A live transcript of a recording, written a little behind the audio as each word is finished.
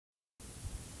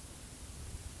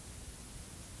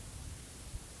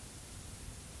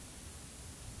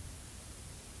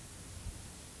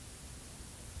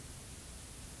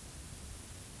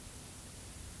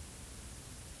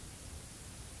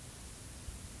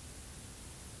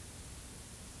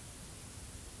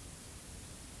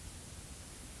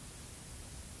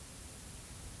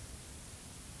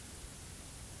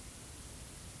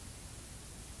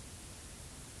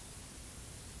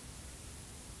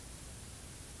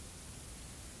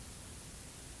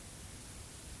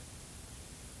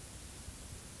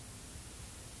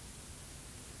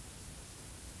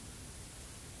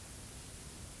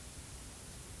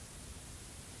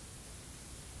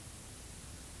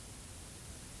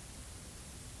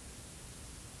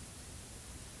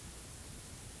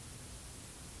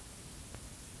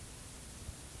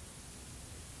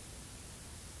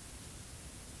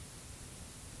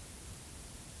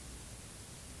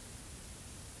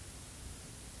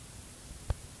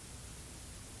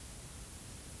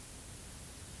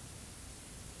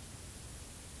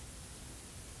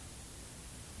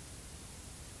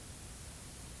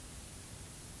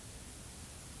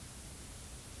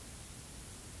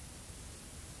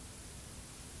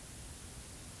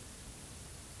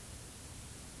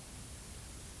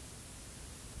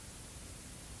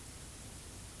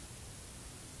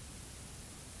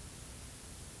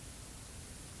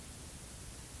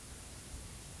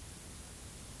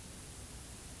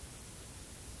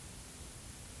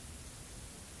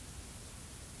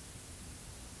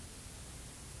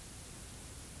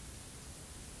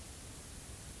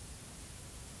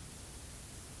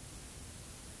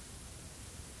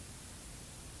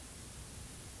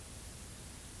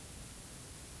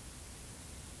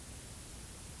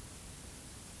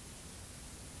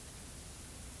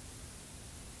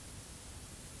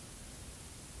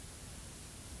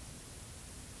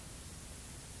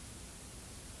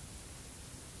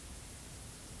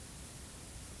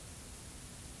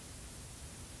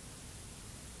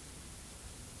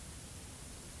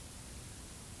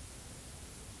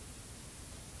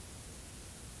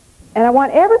And I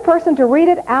want every person to read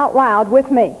it out loud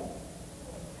with me.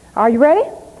 Are you ready?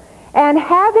 And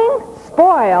having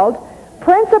spoiled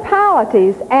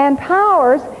principalities and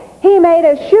powers, he made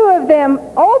a shew of them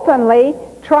openly,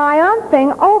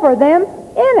 triumphing over them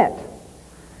in it.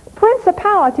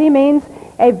 Principality means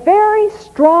a very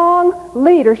strong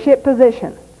leadership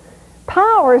position.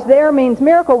 Powers there means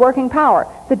miracle-working power.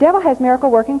 The devil has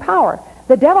miracle-working power.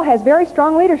 The devil has very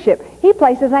strong leadership. He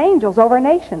places angels over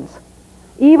nations,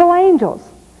 evil angels.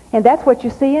 And that's what you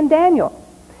see in Daniel.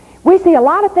 We see a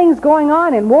lot of things going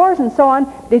on in wars and so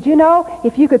on. Did you know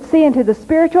if you could see into the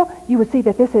spiritual, you would see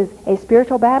that this is a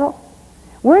spiritual battle?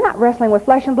 We're not wrestling with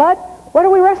flesh and blood. What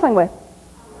are we wrestling with?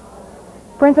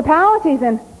 Principalities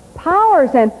and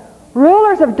powers and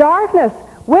rulers of darkness,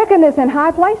 wickedness in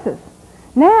high places.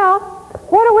 Now,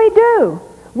 what do?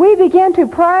 We begin to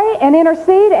pray and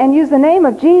intercede and use the name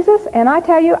of Jesus. And I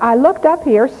tell you, I looked up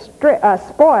here,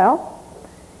 spoil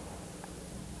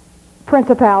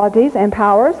principalities and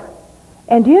powers.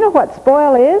 And do you know what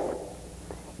spoil is?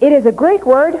 It is a Greek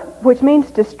word which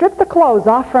means to strip the clothes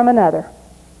off from another.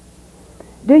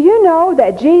 Do you know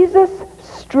that Jesus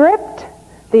stripped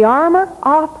the armor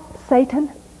off Satan?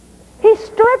 He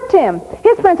stripped him.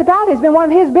 His principality has been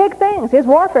one of his big things, his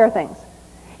warfare things.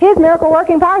 His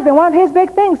miracle-working power has been one of his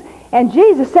big things. And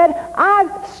Jesus said,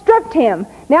 I've stripped him.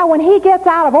 Now when he gets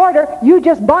out of order, you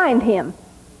just bind him.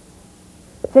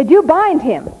 He said, you bind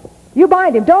him. You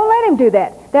bind him. Don't let him do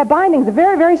that. That binding is a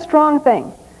very, very strong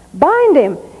thing. Bind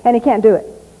him, and he can't do it.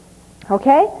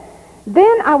 Okay?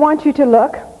 Then I want you to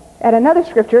look at another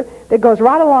scripture that goes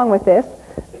right along with this.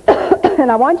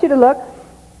 And I want you to look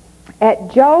at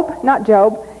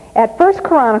at 1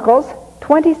 Chronicles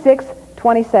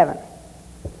 26:27.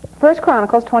 1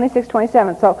 Chronicles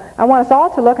 26:27. So I want us all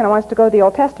to look, and I want us to go to the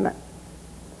Old Testament.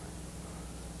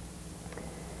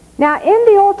 Now, in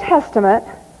the Old Testament,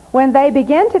 when they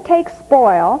began to take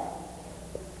spoil,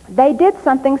 they did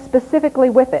something specifically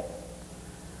with it.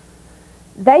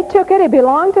 They took it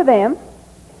belonged to them,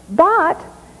 but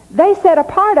they said a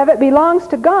part of it belongs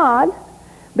to God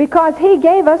because he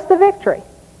gave us the victory.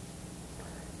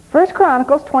 1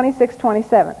 Chronicles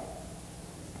 26:27.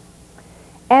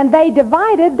 And they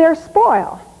divided their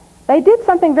spoil. They did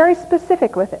something very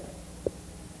specific with it.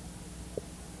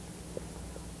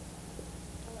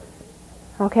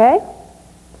 Okay?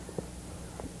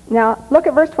 Now, look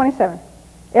at verse 27.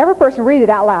 Every person read it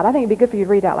out loud. I think it'd be good for you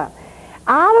to read it out loud.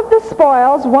 Out of the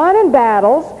spoils won in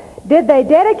battles did they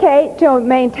dedicate to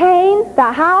maintain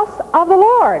the house of the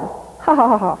Lord. Ha ha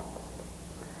ha ha.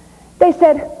 They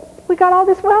said, we got all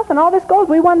this wealth and all this gold.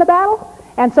 We won the battle.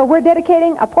 And so we're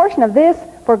dedicating a portion of this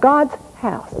for God's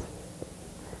house.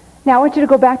 Now I want you to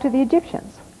go back to the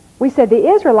Egyptians. We said the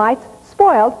Israelites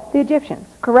spoiled the Egyptians,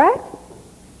 correct?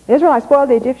 The Israelites spoiled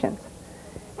the Egyptians.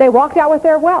 They walked out with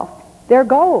their wealth, their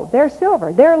gold, their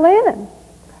silver, their linen.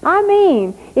 I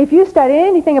mean, if you study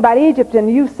anything about Egypt and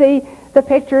you see the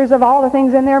pictures of all the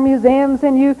things in their museums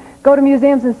and you go to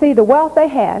museums and see the wealth they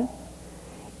had,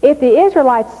 if the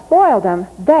Israelites spoiled them,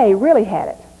 they really had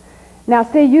it. Now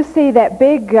see, you see that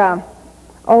big,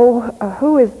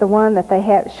 who is the one that they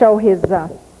have show his,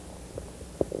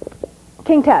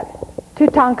 King Tut,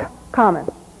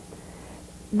 Tutankhamun.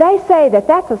 They say that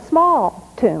that's a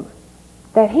small tomb,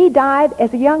 that he died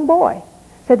as a young boy.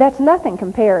 So that's nothing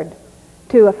compared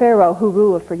to a pharaoh who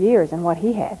ruled for years and what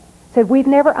he had. Said we've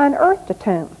never unearthed a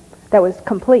tomb that was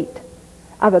complete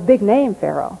of a big name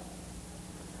pharaoh.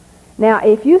 Now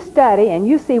if you study and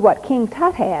you see what King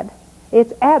Tut had,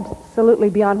 it's absolutely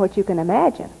beyond what you can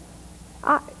imagine.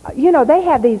 You know, they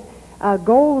have these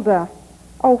gold,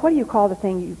 what do you call the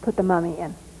thing you put the mummy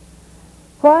in?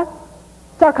 What?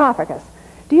 Sarcophagus.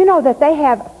 Do you know that they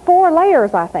have 4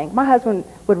 layers, I think? My husband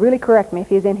would really correct me if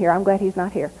he's in here. I'm glad he's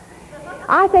not here.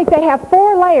 I think they have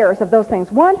 4 layers of those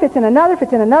things. One fits in another,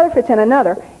 fits in another, fits in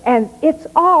another. And it's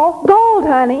all gold,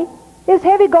 honey. It's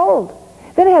heavy gold.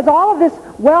 Then it has all of this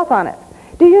wealth on it.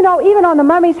 Do you know, even on the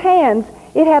mummy's hands,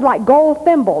 it had like gold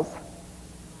thimbles.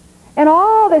 And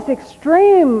all this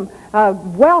extreme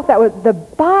wealth that the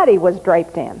body was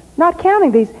draped in. Not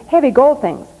counting these heavy gold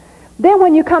things. Then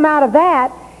when you come out of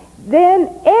that, then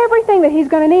everything that he's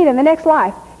going to need in the next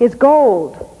life is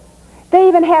gold. They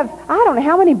even have, I don't know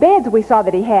how many beds we saw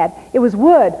that he had. It was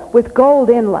wood with gold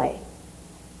inlay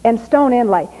and stone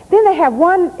inlay. Then they have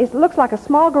one, it looks like a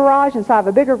small garage inside of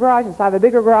a bigger garage, inside of a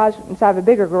bigger garage, inside of a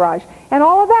bigger garage. And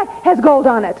all of that has gold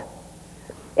on it.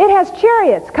 It has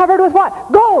chariots covered with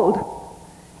what? Gold.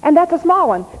 And that's a small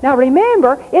one. Now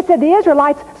remember, it said the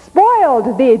Israelites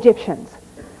spoiled the Egyptians.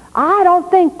 I don't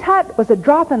think Tut was a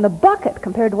drop in the bucket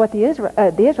compared to what the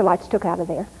Israelites took out of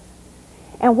there.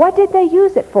 And what did they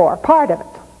use it for? Part of it.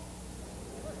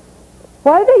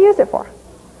 What did they use it for?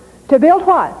 To build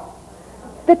what?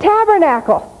 The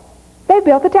tabernacle. They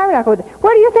built the tabernacle with it.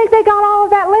 Where do you think they got all of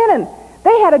that linen?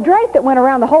 They had a drape that went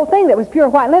around the whole thing that was pure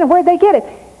white linen. Where did they get it?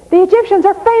 The Egyptians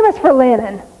are famous for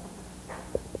linen.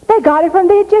 They got it from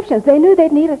the Egyptians. They knew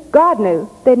God knew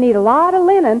they'd need a lot of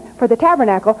linen for the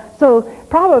tabernacle, so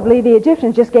probably the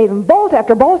Egyptians just gave them bolt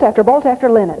after bolt after bolt after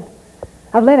linen.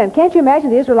 Of linen. Can't you imagine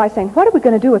the Israelites saying, what are we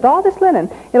going to do with all this linen?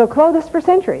 It'll clothe us for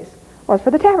centuries. Well, it's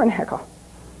for the tabernacle.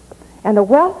 And the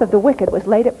wealth of the wicked was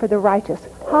laid up for the righteous.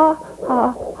 Ha,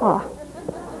 ha, ha.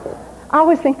 I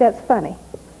always think that's funny.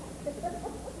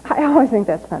 I always think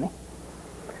that's funny.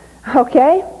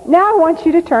 Okay, now I want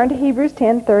you to turn to Hebrews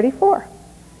 10:34.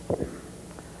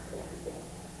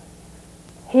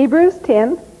 Hebrews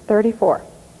 10:34.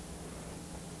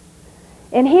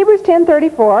 In Hebrews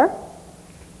 10:34,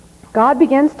 God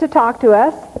begins to talk to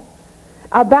us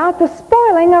about the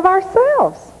spoiling of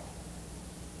ourselves.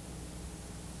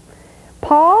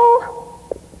 Paul,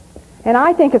 and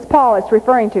I think it's Paul it's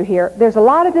referring to here, there's a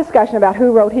lot of discussion about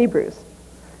who wrote Hebrews.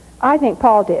 I think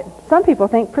Paul did. Some people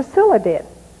think Priscilla did.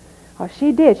 Oh,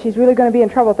 she did. She's really going to be in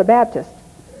trouble with the Baptists,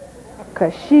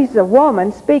 because she's a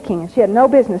woman speaking, and she had no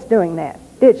business doing that,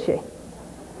 did she?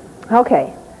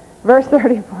 Okay, verse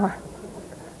 34.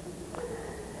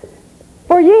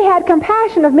 For ye had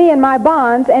compassion of me and my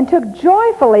bonds, and took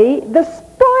joyfully the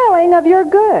spoiling of your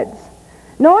goods,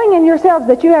 knowing in yourselves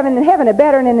that you have in heaven a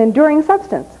better and an enduring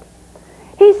substance.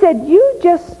 He said, you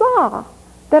just saw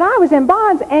that I was in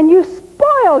bonds, and you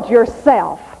spoiled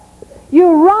yourself.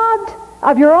 You robbed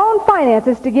of your own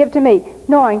finances to give to me,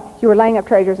 knowing you were laying up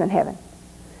treasures in heaven.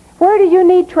 Where do you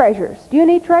need treasures? Do you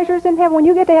need treasures in heaven? When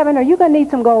you get to heaven, are you going to need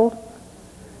some gold?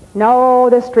 No,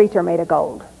 the streets are made of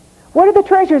gold. What are the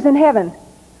treasures in heaven?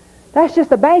 That's just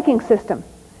the banking system.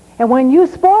 And when you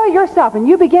spoil yourself and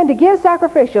you begin to give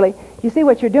sacrificially, you see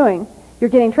what you're doing. You're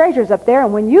getting treasures up there,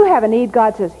 and when you have a need,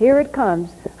 God says, here it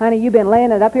comes. Honey, you've been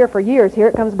laying it up here for years. Here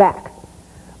it comes back.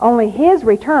 Only his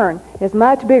return is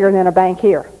much bigger than a bank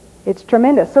here. It's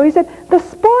tremendous. So he said, the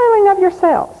spoiling of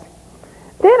yourselves.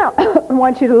 Then I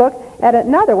want you to look at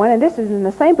another one, and this is in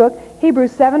the same book,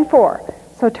 Hebrews 7:4.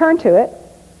 So turn to it.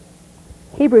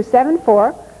 Hebrews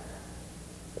 7:4.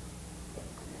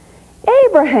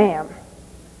 Abraham.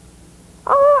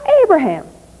 Oh, Abraham.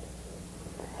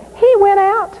 He went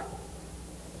out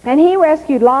and he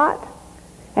rescued Lot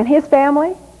and his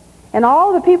family and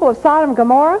all the people of Sodom and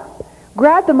Gomorrah,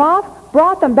 grabbed them off,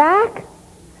 brought them back,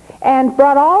 and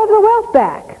brought all of the wealth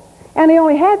back. And he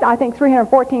only had, I think,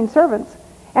 314 servants.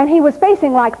 And he was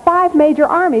facing like 5 major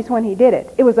armies when he did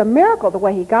it. It was a miracle the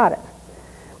way he got it.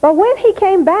 But when he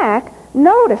came back,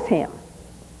 notice him.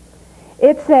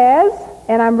 It says,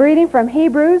 and I'm reading from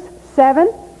Hebrews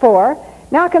 7:4,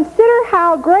 now consider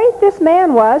how great this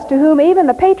man was, to whom even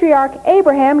the patriarch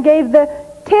Abraham gave the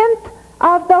 10th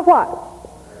of the what?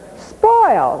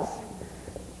 Spoils.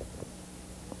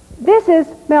 This is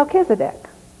Melchizedek.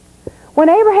 When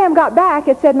Abraham got back,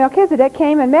 it said Melchizedek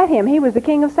came and met him. He was the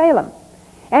king of Salem.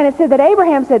 And it said that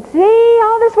Abraham said, see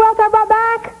all this wealth I brought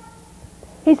back?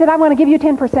 He said, I'm going to give you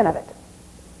 10% of it.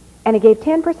 And he gave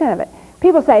 10% of it.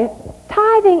 People say,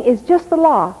 tithing is just the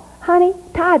law. Honey,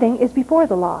 tithing is before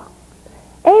the law.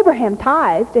 Abraham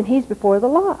tithed, and he's before the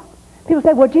law. People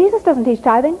say, well, Jesus doesn't teach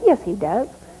tithing. Yes, he does.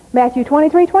 Matthew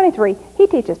 23:23, he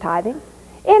teaches tithing.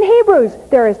 In Hebrews,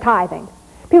 there is tithing.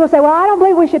 People say, well, I don't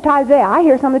believe we should tithe there. I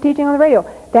hear some of the teaching on the radio.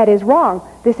 That is wrong.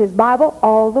 This is Bible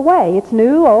all the way. It's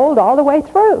new, old, all the way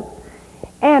through.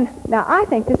 And now I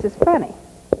think this is funny.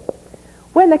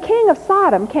 When the king of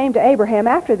Sodom came to Abraham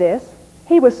after this,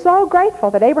 he was so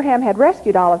grateful that Abraham had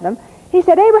rescued all of them. He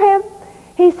said, Abraham,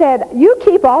 he said, you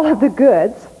keep all of the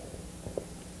goods,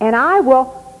 and I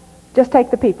will just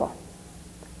take the people.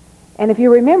 And if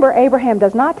you remember, Abraham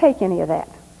does not take any of that.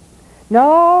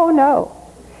 No, no.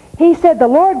 He said, the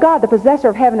Lord God, the possessor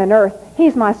of heaven and earth,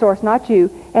 he's my source, not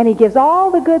you. And he gives all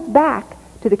the goods back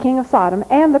to the king of Sodom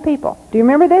and the people. Do you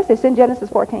remember this? It's in Genesis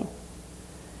 14.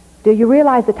 Do you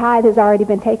realize the tithe has already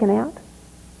been taken out?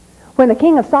 When the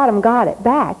king of Sodom got it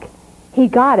back, he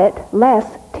got it less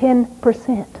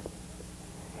 10%.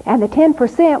 And the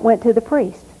 10% went to the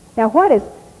priest. Now what is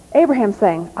Abraham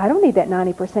saying? I don't need that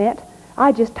 90%.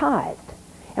 I just tithed.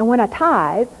 And when I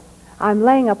tithe, I'm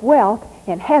laying up wealth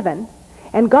in heaven,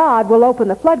 and God will open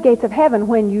the floodgates of heaven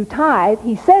when you tithe.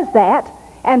 He says that,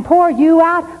 and pour you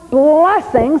out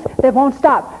blessings that won't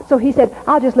stop. So he said,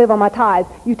 I'll just live on my tithe.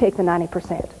 You take the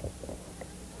 90%.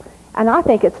 And I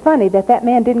think it's funny that that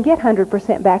man didn't get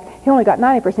 100% back. He only got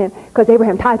 90% because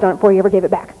Abraham tithed on it before he ever gave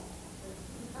it back.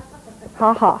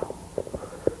 Ha ha.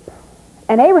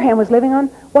 And Abraham was living on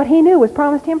what he knew was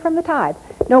promised him from the tithe.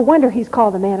 No wonder he's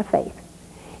called a man of faith.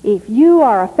 If you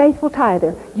are a faithful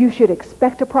tither, you should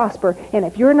expect to prosper. And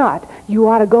if you're not, you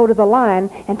ought to go to the lion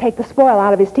and take the spoil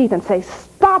out of his teeth and say,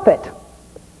 stop it!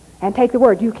 And take the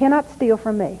word, you cannot steal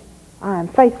from me. I am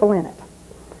faithful in it.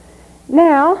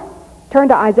 Now, turn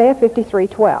to Isaiah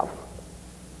 53:12.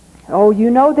 Oh,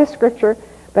 you know this scripture,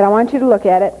 but I want you to look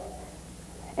at it,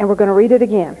 and we're going to read it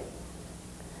again.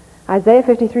 Isaiah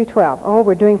 53:12. Oh,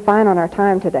 we're doing fine on our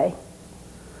time today.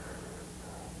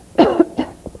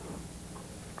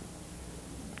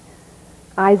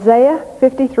 Isaiah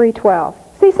 53:12.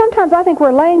 See, sometimes I think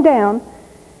we're laying down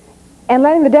and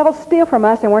letting the devil steal from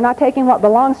us, and we're not taking what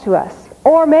belongs to us.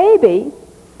 Or maybe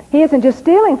he isn't just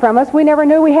stealing from us, we never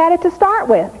knew we had it to start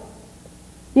with.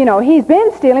 You know, he's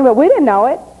been stealing, but we didn't know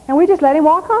it, and we just let him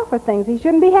walk off with things he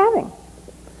shouldn't be having.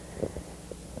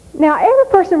 Now,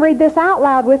 every person read this out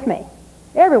loud with me.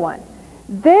 Everyone.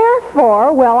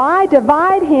 Therefore will I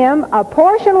divide him a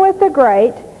portion with the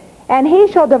great, and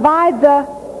he shall divide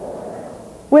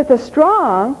with the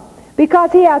strong,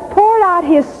 because he hath poured out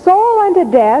his soul unto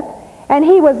death, and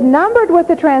he was numbered with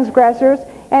the transgressors,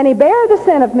 and he bare the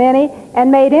sin of many,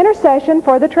 and made intercession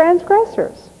for the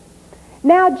transgressors.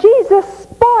 Now Jesus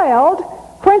spoiled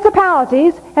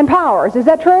principalities and powers. Is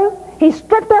that true? He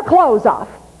stripped their clothes off.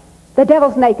 The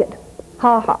devil's naked.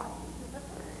 Ha ha.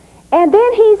 And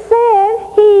then he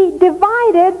said he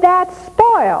divided that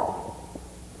spoil.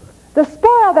 The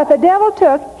spoil that the devil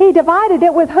took, he divided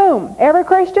it with whom? Every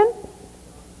Christian?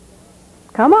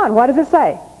 Come on, what does it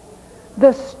say?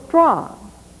 The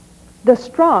strong. The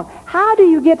strong. How do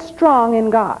you get strong in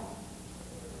God?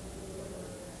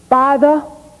 By the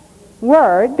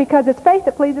Word, because it's faith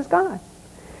that pleases God.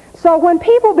 So when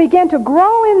people begin to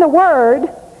grow in the Word,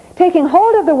 taking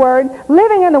hold of the Word,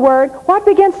 living in the Word, what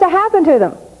begins to happen to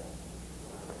them?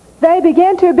 They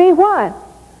begin to be what?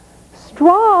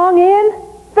 Strong in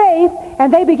faith,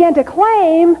 and they begin to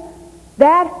claim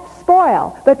that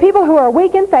spoil. But people who are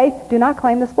weak in faith do not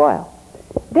claim the spoil.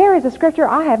 There is a scripture,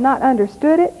 I have not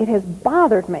understood it. It has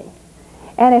bothered me.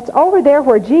 And it's over there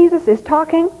where Jesus is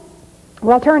talking.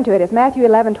 Well, turn to it. It's Matthew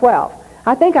 11:12.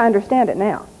 I think I understand it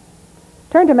now.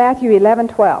 Turn to Matthew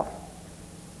 11:12.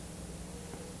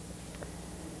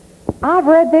 I've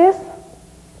read this,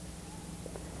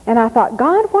 and I thought,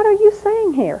 God, what are you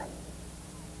saying here?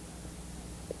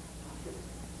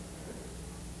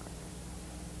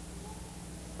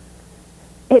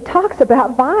 It talks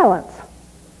about violence.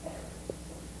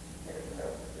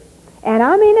 And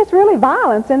I mean, it's really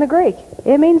violence in the Greek.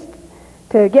 It means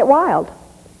to get wild.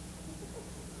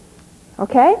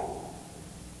 Okay?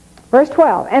 Verse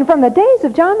 12. And from the days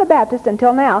of John the Baptist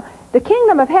until now, the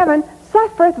kingdom of heaven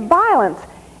suffereth violence.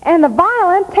 And the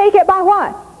violent take it by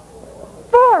what?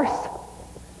 Force.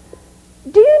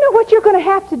 Do you know what you're going to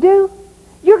have to do?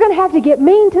 You're going to have to get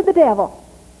mean to the devil.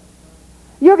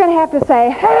 You're going to have to say,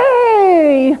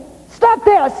 hey, stop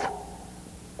this.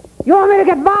 You want me to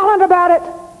get violent about it?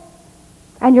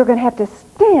 And you're going to have to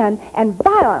stand and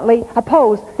violently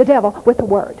oppose the devil with the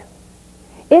word.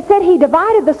 It said he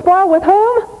divided the spoil with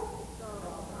whom?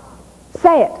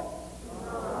 Say it.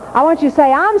 I want you to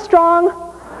say, I'm strong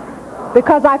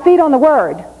because I feed on the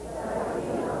word.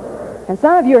 And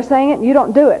some of you are saying it and you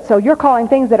don't do it. So you're calling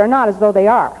things that are not as though they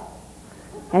are.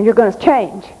 And you're going to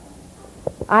change.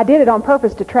 I did it on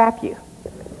purpose to trap you.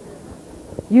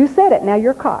 You said it, now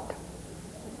you're caught.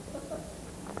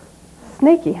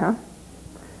 Sneaky, huh?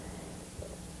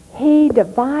 He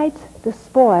divides the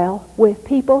spoil with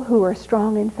people who are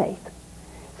strong in faith.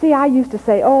 See, I used to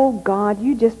say, oh, God,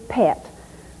 you just pet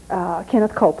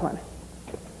Kenneth Copeland.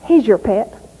 He's your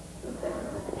pet.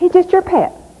 He's just your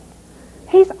pet.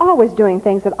 He's always doing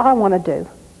things that I want to do.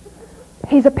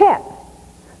 He's a pet.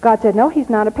 God said, no, he's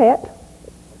not a pet.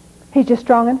 He's just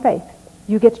strong in faith.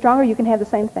 You get stronger, you can have the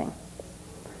same thing.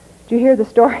 Did you hear the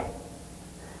story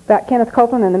about Kenneth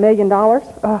Copeland and the $1 million?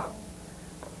 Oh.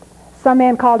 Some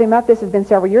man called him up, this has been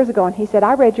several years ago, and he said,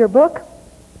 I read your book,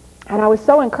 and I was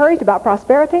so encouraged about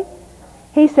prosperity.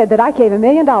 He said that I gave $1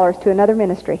 million to another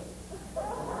ministry.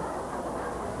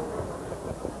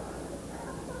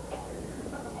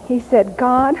 He said,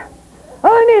 God,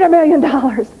 I need $1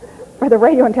 million for the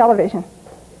radio and television.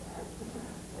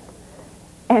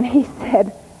 And he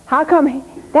said, how come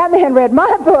that man read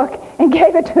my book and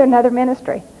gave it to another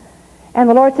ministry? And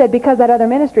the Lord said, because that other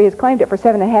ministry has claimed it for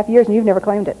 7.5 years and you've never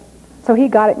claimed it. So he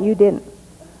got it and you didn't.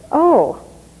 Oh.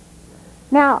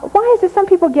 Now, why is it some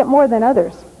people get more than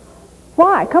others?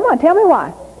 Why? Come on, tell me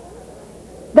why.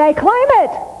 They claim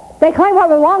it. They claim what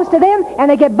belongs to them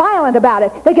and they get violent about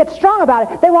it. They get strong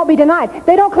about it. They won't be denied.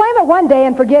 They don't claim it one day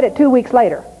and forget it 2 weeks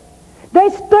later. They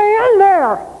stand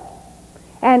there.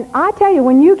 And I tell you,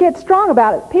 when you get strong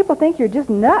about it, people think you're just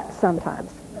nuts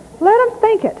sometimes. Let them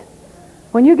think it.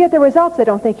 When you get the results, they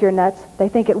don't think you're nuts. They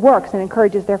think it works and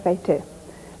encourages their faith too.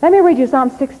 Let me read you Psalm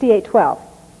 68:12.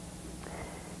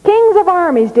 Kings of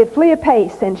armies did flee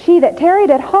apace, and she that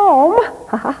tarried at home,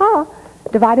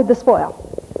 divided the spoil.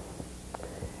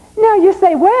 Now you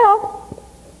say, well,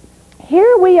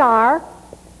 here we are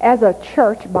as a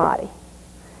church body.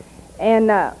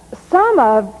 And some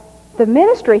of the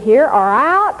ministry here are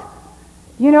out,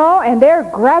 and they're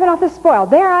grabbing off the spoil.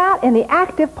 They're out in the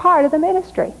active part of the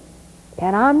ministry.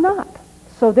 And I'm not.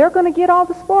 So they're going to get all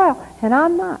the spoil, and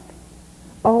I'm not.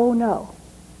 Oh, no.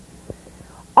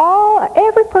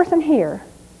 Every person here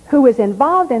who is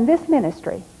involved in this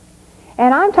ministry,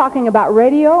 and I'm talking about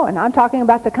radio, and I'm talking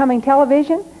about the coming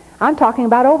television, I'm talking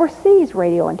about overseas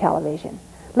radio and television.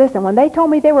 Listen, when they told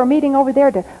me they were meeting over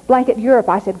there to blanket Europe,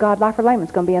 I said, God, Life for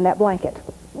Layman's going to be in that blanket.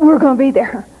 We're going to be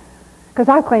there. Because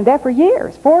I've claimed that for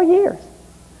years, 4 years.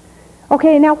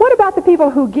 Okay, now what about the people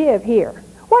who give here?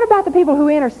 What about the people who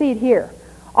intercede here?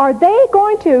 Are they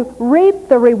going to reap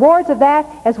the rewards of that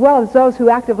as well as those who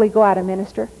actively go out and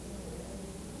minister?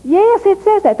 Yes, it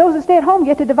says that. Those who stay at home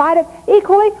get to divide it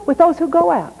equally with those who go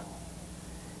out.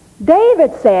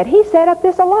 David said, he set up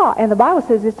this a law, and the Bible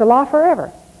says it's a law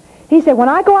forever. He said, when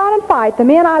I go out and fight, the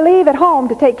men I leave at home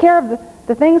to take care of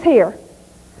the things here,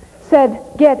 said,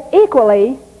 get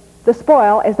equally the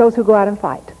spoil as those who go out and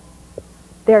fight.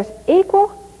 There's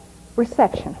equal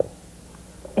reception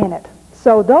in it.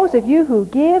 So those of you who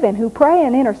give and who pray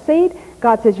and intercede,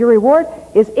 God says your reward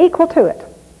is equal to it.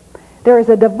 There is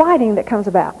a dividing that comes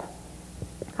about.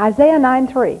 Isaiah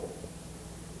 9:3.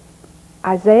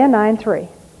 Isaiah 9:3.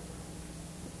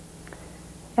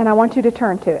 And I want you to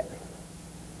turn to it.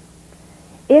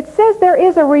 It says there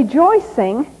is a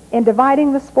rejoicing in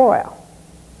dividing the spoil.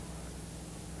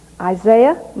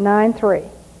 Isaiah 9:3.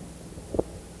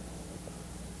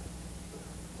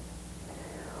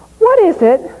 What is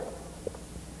it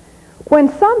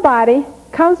when somebody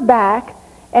comes back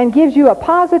and gives you a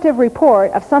positive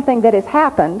report of something that has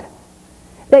happened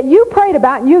that you prayed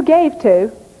about and you gave to,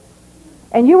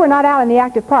 and you were not out in the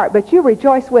active part, but you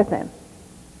rejoice with them?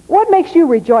 What makes you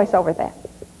rejoice over that?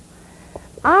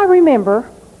 I remember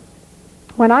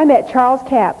when I met Charles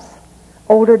Capp's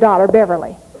older daughter,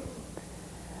 Beverly.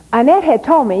 Annette had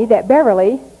told me that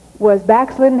Beverly was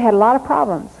backslidden and had a lot of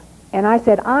problems. And I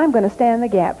said, I'm going to stand in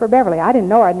the gap for Beverly. I didn't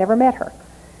know her. I'd never met her.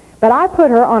 But I put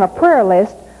her on a prayer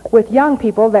list with young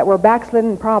people that were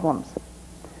backslidden problems.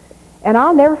 And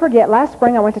I'll never forget, last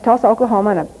spring I went to Tulsa,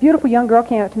 Oklahoma, and a beautiful young girl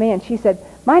came up to me and she said,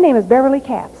 my name is Beverly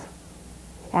Capps.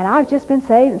 And I've just been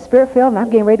saved and spirit-filled and I'm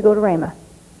getting ready to go to Rhema.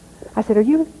 I said, are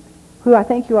you who I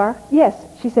think you are? Yes.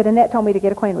 She said, Annette told me to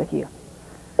get acquainted with you.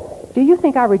 Do you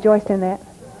think I rejoiced in that?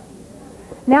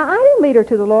 Now, I didn't lead her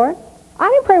to the Lord. I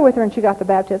didn't pray with her and she got the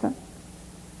baptism.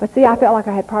 But see, I felt like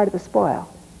I had part of the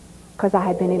spoil because I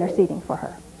had been interceding for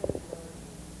her.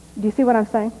 Do you see what I'm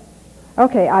saying?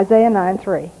 Okay, Isaiah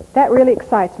 9:3. That really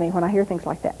excites me when I hear things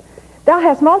like that. Thou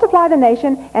hast multiplied the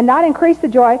nation and not increased the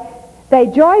joy. They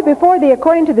joy before thee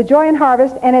according to the joy in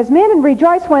harvest, and as men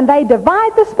rejoice when they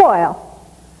divide the spoil.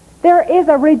 There is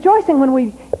a rejoicing when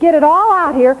we get it all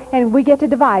out here and we get to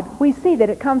divide. We see that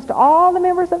it comes to all the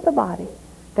members of the body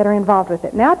that are involved with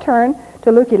it. Now turn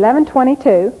to Luke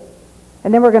 11:22,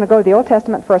 and then we're going to go to the Old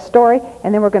Testament for a story,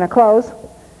 and then we're going to close,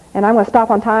 and I'm going to stop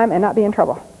on time and not be in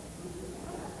trouble.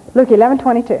 Luke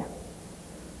 11:22.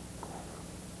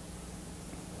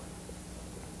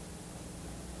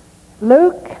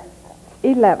 Luke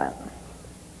 11.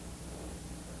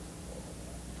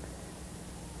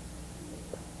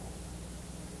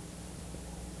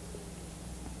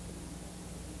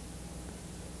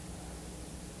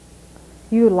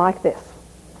 You like this.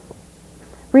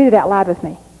 Read it out loud with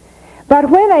me. But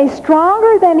when a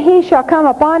stronger than he shall come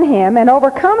upon him and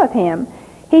overcometh him,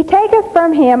 he taketh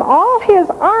from him all his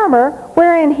armor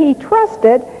wherein he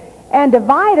trusted, and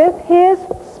divideth his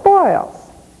spoils.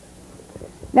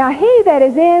 Now he that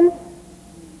is in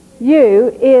you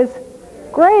is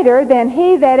greater than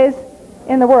he that is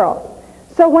in the world.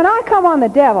 So when I come on the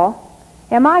devil,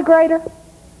 am I greater?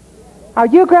 Are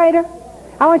you greater?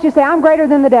 I want you to say, I'm greater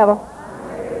than the devil.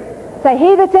 Say,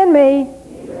 he that's in me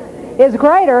is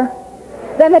greater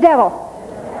than the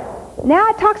devil. Now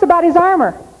it talks about his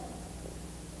armor.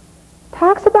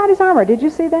 Talks about his armor. Did you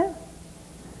see that?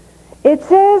 It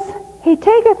says, he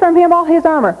taketh from him all his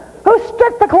armor. Who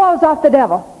stripped the clothes off the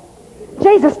devil?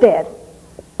 Jesus did.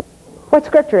 What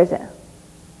scripture is it?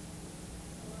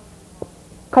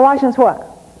 Colossians what?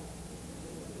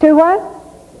 2 what?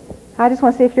 I just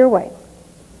want to see if you're awake.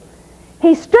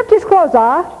 He stripped his clothes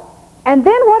off, and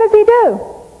then what does he do?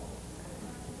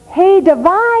 He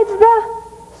divides the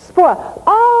spoil.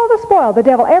 All the spoil the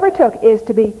devil ever took is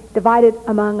to be divided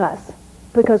among us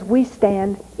because we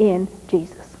stand in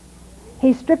Jesus.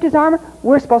 He stripped his armor.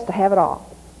 We're supposed to have it all.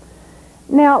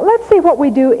 Now, let's see what we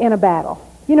do in a battle.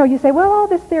 You know, you say, well, all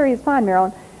this theory is fine,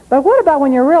 Marilyn, but what about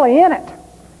when you're really in it?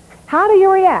 How do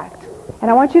you react? And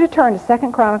I want you to turn to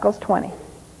 2 Chronicles 20.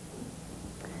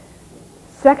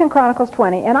 2 Chronicles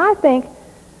 20. And I think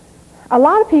a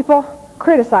lot of people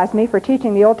criticize me for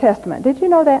teaching the Old Testament. Did you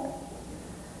know that?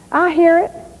 I hear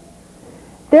it.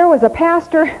 There was a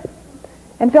pastor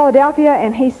in Philadelphia,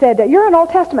 and he said, you're an Old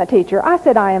Testament teacher. I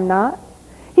said, I am not.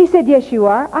 He said, yes, you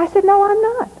are. I said, no, I'm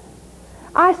not.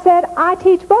 I said, I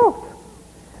teach both.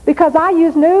 Because I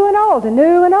use new and old and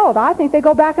new and old. I think they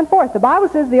go back and forth. The Bible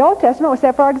says the Old Testament was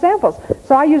set for our examples.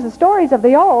 So I use the stories of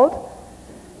the old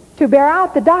to bear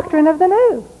out the doctrine of the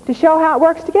new, to show how it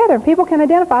works together, and people can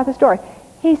identify the story.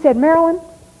 He said, Marilyn,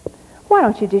 why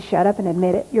don't you just shut up and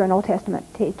admit it? You're an Old Testament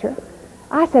teacher.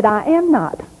 I said, I am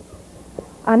not.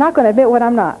 I'm not going to admit what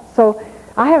I'm not. So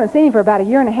I haven't seen him for about a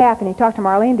year and a half, and he talked to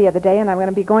Marlene the other day, and I'm going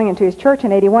to be going into his church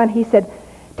in 81. He said,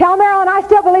 tell Marilyn I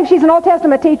still believe she's an Old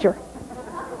Testament teacher.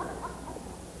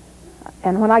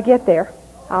 And when I get there,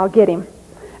 I'll get him.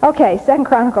 Okay, 2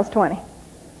 Chronicles 20.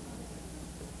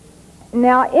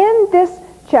 Now, in this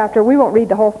chapter, we won't read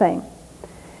the whole thing.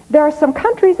 There are some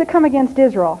countries that come against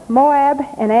Israel, Moab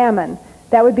and Ammon.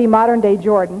 That would be modern-day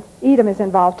Jordan. Edom is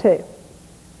involved too.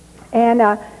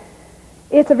 And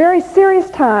it's a very serious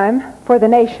time for the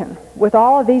nation, with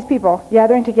all of these people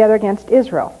gathering together against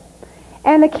Israel.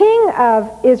 And the king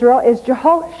of Israel is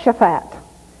Jehoshaphat.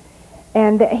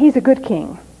 And he's a good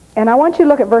king. And I want you to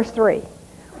look at verse 3.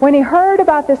 When he heard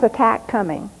about this attack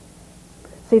coming,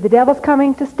 see, the devil's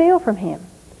coming to steal from him.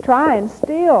 Try and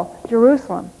steal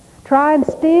Jerusalem. Try and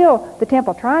steal the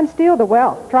temple. Try and steal the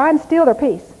wealth. Try and steal their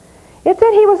peace. It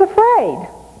said he was afraid.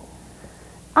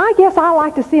 I guess I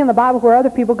like to see in the Bible where other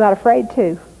people got afraid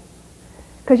too.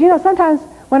 Because, you know, sometimes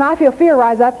when I feel fear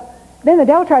rise up, then the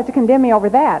devil tries to condemn me over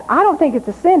that. I don't think it's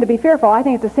a sin to be fearful. I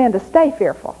think it's a sin to stay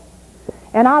fearful.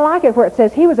 And I like it where it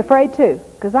says he was afraid too,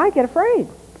 because I get afraid.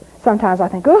 Sometimes I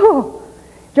think, ooh,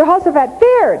 Jehoshaphat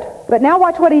feared. But now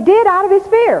watch what he did out of his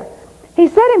fear. He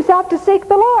set himself to seek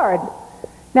the Lord.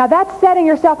 Now that's setting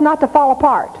yourself not to fall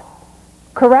apart.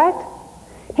 Correct?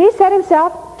 He set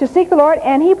himself to seek the Lord,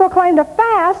 and he proclaimed a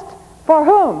fast for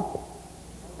whom?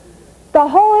 The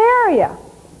whole area.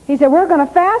 He said, we're going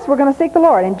to fast, we're going to seek the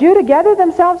Lord. And Judah gathered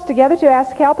themselves together to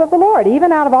ask help of the Lord.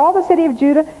 Even out of all the city of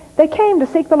Judah, they came to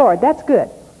seek the Lord. That's good.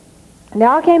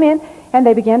 Now I came in, and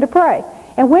they began to pray.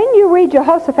 And when you read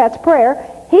Jehoshaphat's prayer,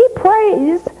 he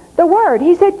praised the word.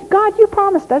 He said, God, you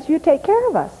promised us you'd take care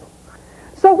of us.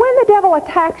 So when the devil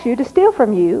attacks you to steal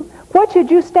from you, what should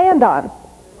you stand on?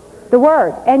 The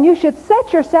word. And you should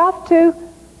set yourself to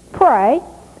pray.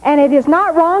 And it is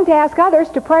not wrong to ask others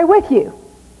to pray with you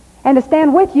and to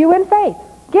stand with you in faith.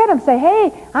 Get them. Say,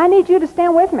 hey, I need you to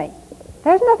stand with me.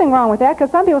 There's nothing wrong with that,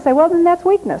 because some people say, well, then that's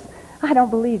weakness. I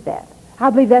don't believe that. I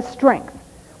believe that's strength,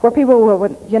 where people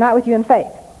will unite with you in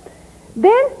faith.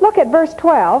 Then look at verse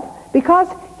 12, because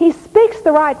he speaks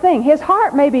the right thing. His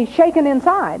heart may be shaken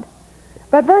inside.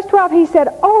 But verse 12, he said,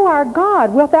 O our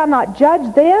God, wilt thou not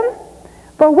judge them?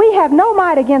 For we have no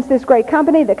might against this great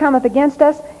company that cometh against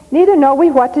us, neither know we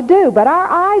what to do. But our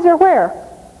eyes are where?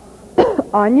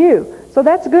 On you. So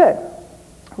that's good.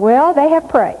 Well, they have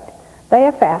prayed. They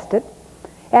have fasted.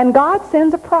 And God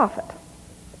sends a prophet.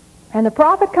 And the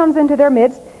prophet comes into their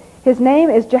midst. His name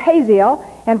is Jahaziel.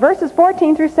 And verses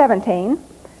 14 through 17,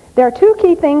 there are two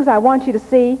key things I want you to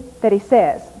see that he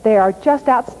says. They are just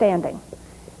outstanding.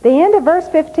 The end of verse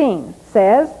 15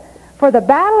 says, for the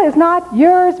battle is not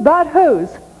yours, but whose?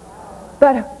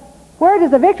 But where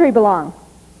does the victory belong?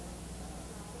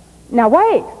 Now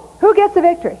wait. Who gets the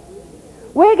victory?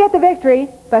 We get the victory,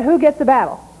 but who gets the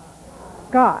battle?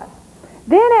 God.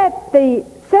 Then at the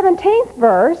 17th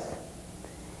verse,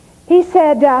 he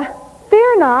said,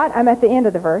 fear not, I'm at the end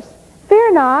of the verse,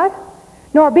 fear not,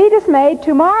 nor be dismayed.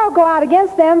 Tomorrow go out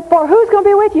against them, for who's going to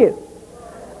be with you?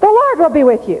 The Lord will be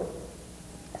with you.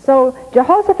 So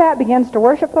Jehoshaphat begins to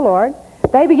worship the Lord.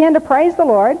 They begin to praise the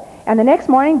Lord. And the next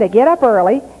morning they get up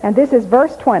early, and this is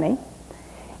verse 20.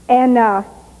 And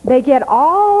they get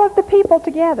all of the people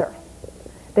together.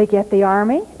 They get the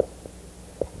army,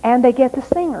 and they get the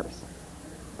singers.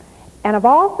 And of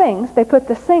all things, they put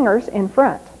the singers in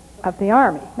front of the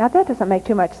army. Now that doesn't make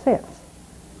too much sense.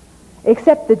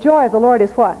 Except the joy of the Lord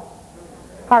is what?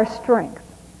 Our strength.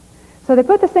 So they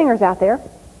put the singers out there,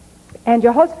 and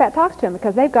Jehoshaphat talks to them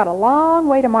because they've got a long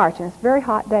way to march, and it's a very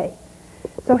hot day.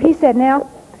 So he said, now,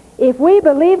 if we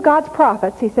believe God's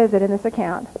prophets, he says it in this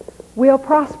account, we'll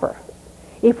prosper.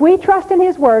 If we trust in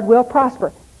his word, we'll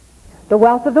prosper. The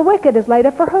wealth of the wicked is laid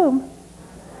up for whom?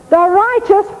 The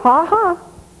righteous. Ha ha.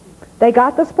 They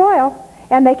got the spoil.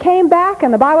 And they came back,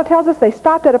 and the Bible tells us they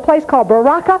stopped at a place called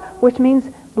Baraka, which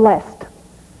means blessed.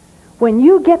 When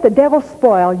you get the devil's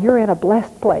spoil, you're in a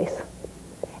blessed place.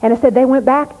 And it said they went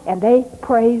back and they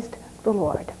praised the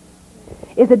Lord.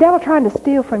 Is the devil trying to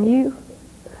steal from you?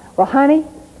 Well, honey,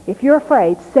 if you're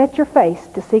afraid, set your face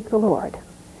to seek the Lord.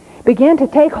 Begin to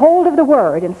take hold of the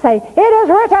word and say, it is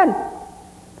written,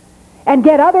 and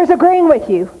get others agreeing with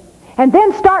you. And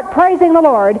then start praising the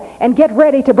Lord and get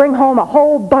ready to bring home a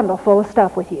whole bundle full of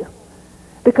stuff with you,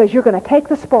 because you're going to take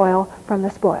the spoil from the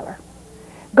spoiler.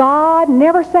 God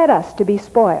never set us to be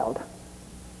spoiled.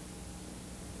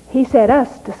 He set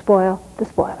us to spoil the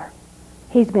spoiler.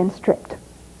 He's been stripped.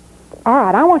 All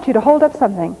right, I want you to hold up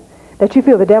something that you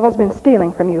feel the devil's been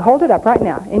stealing from you. Hold it up right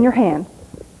now in your hand,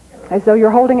 as though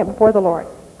you're holding it before the Lord.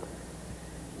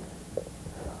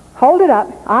 Hold it up.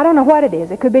 I don't know what it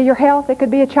is. It could be your health. It could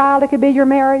be a child. It could be your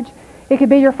marriage. It could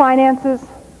be your finances.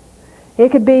 It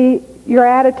could be your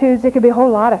attitudes. It could be a whole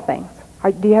lot of things.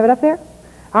 Do you have it up there?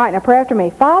 All right, now pray after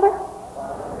me. Father,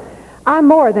 I'm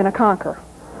more than a conqueror.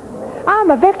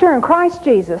 I'm a victor in Christ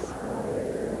Jesus.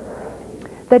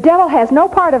 The devil has no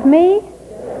part of me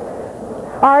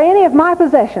or any of my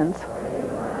possessions.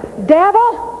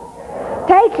 Devil,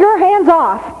 take your hands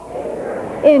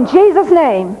off in Jesus'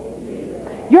 name.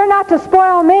 You're not to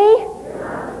spoil me.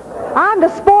 I'm to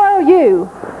spoil you.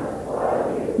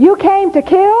 You came to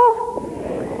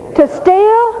kill, to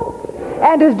steal,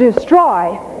 and to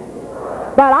destroy.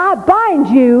 But I bind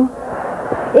you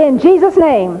in Jesus'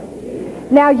 name.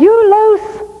 Now you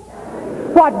loose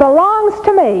what belongs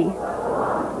to me.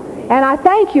 And I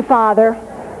thank you, Father.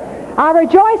 I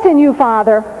rejoice in you,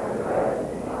 Father,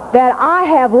 that I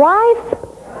have life.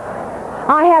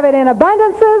 I have it in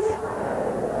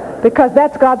abundances, because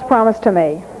that's God's promise to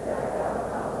me.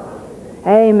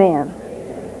 Amen.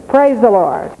 Praise the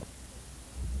Lord.